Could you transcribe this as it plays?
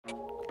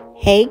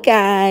Hey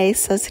guys,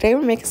 so today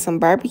we're making some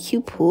barbecue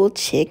pulled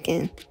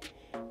chicken.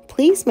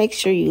 Please make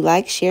sure you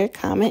like, share,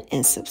 comment,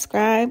 and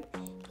subscribe.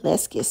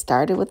 Let's get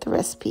started with the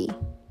recipe.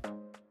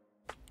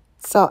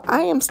 So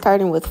I am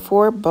starting with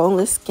 4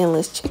 boneless,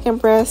 skinless chicken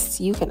breasts.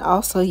 You can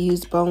also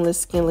use boneless,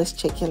 skinless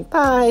chicken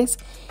thighs.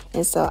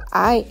 And so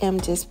I am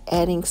just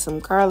adding some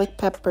garlic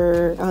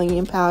pepper,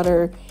 onion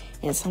powder,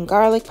 and some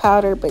garlic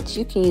powder, but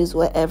you can use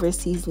whatever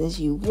seasonings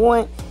you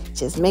want.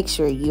 Just make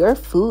sure your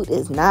food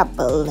is not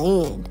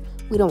bland.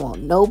 We don't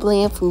want no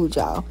bland food,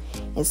 y'all.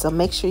 And so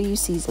make sure you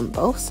season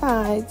both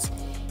sides.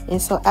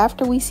 And so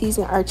after we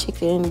season our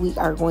chicken, we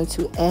are going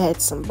to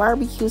add some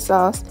barbecue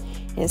sauce.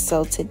 And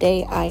so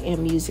today I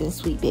am using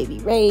Sweet Baby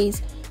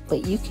Ray's,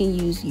 but you can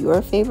use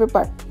your favorite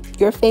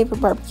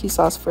barbecue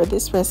sauce for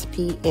this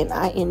recipe. And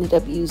I ended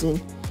up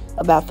using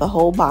about the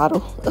whole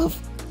bottle of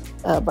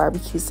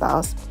barbecue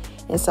sauce.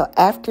 And so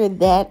after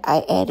that,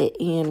 I added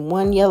in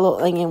 1 yellow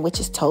onion, which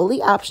is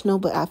totally optional,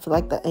 but I feel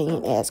like the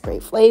onion adds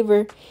great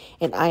flavor.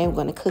 And I am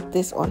going to cook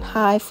this on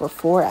high for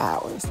 4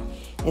 hours.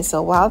 And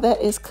so while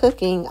that is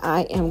cooking,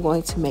 I am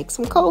going to make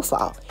some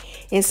coleslaw.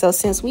 And so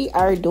since we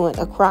are doing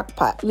a crock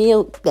pot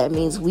meal, that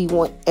means we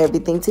want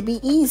everything to be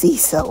easy.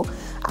 So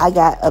I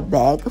got a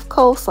bag of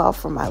coleslaw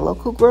from my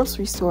local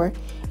grocery store,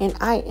 and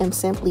I am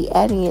simply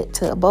adding it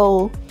to a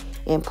bowl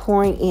and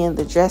pouring in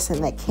the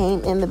dressing that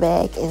came in the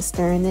bag and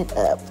stirring it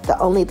up. The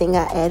only thing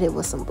I added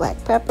was some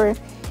black pepper,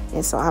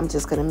 and so I'm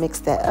just going to mix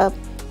that up,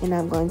 and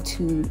I'm going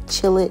to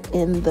chill it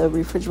in the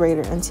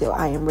refrigerator until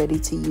I am ready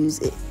to use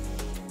it.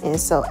 And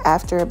so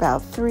after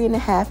about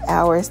 3.5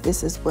 hours,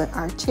 this is what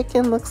our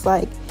chicken looks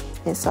like.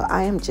 And so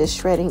I am just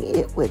shredding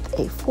it with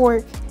a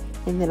fork,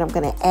 and then I'm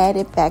going to add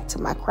it back to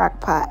my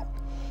crock pot.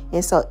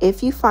 And so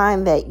if you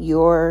find that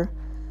your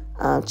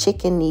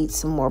chicken needs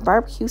some more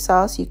barbecue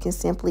sauce, you can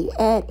simply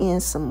add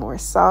in some more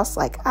sauce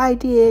like I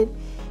did,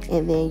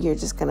 and then you're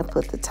just going to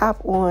put the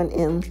top on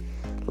and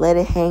let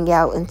it hang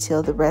out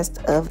until the rest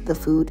of the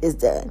food is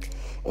done.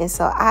 And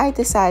so I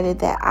decided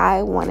that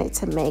I wanted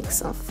to make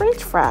some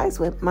French fries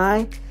with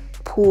my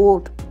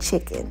pulled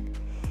chicken.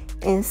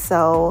 And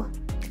so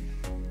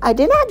I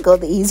did not go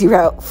the easy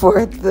route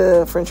for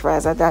the French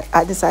fries.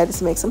 I decided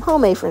to make some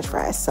homemade French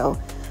fries. So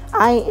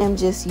I am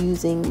just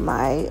using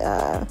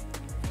my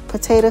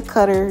potato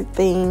cutter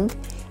thing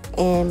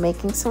and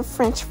making some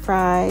French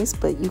fries,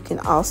 but you can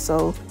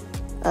also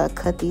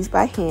cut these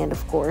by hand,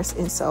 of course.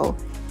 And so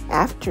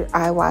after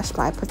I wash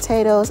my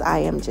potatoes, I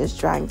am just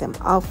drying them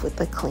off with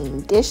a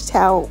clean dish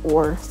towel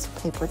or some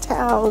paper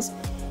towels.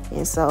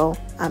 And so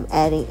I'm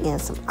adding in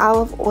some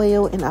olive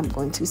oil, and I'm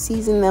going to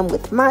season them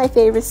with my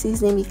favorite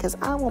seasoning because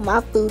I want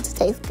my food to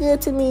taste good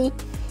to me.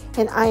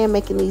 And I am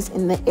making these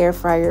in the air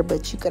fryer,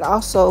 but you could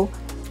also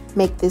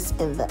make this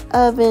in the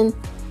oven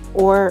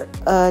or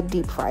a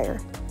deep fryer.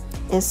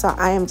 And so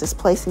I am just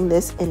placing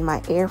this in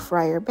my air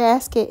fryer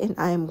basket, and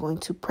I am going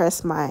to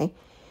press my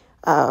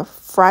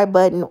fry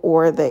button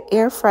or the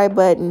air fry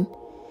button,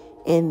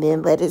 and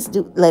then let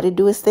it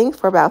do its thing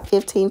for about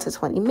 15 to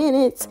 20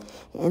 minutes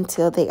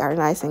until they are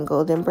nice and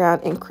golden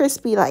brown and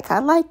crispy like I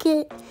like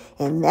it.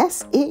 And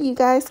that's it, you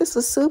guys. This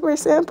was super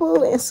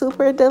simple and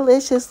super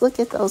delicious. Look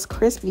at those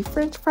crispy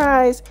French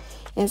fries.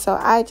 And so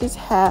I just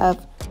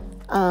have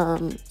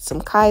some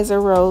Kaiser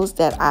rolls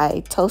that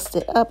I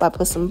toasted up. I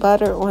put some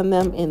butter on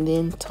them and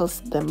then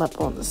toasted them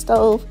up on the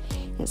stove.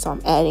 And so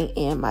I'm adding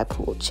in my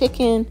pulled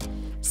chicken,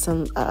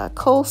 some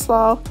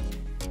coleslaw,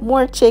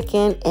 more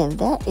chicken, and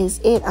that is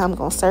it. I'm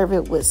gonna serve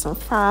it with some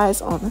fries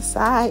on the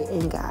side.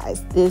 And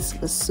guys, this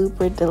was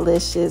super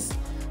delicious.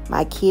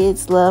 My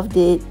kids loved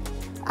it.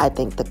 I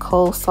think the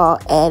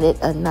coleslaw added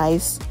a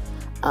nice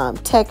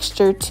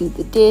texture to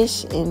the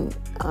dish and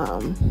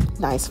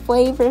nice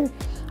flavor.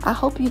 I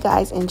hope you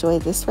guys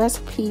enjoyed this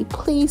recipe.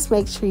 Please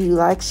make sure you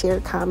like, share,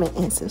 comment,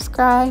 and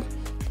subscribe.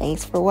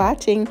 Thanks for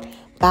watching.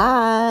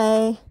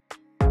 Bye.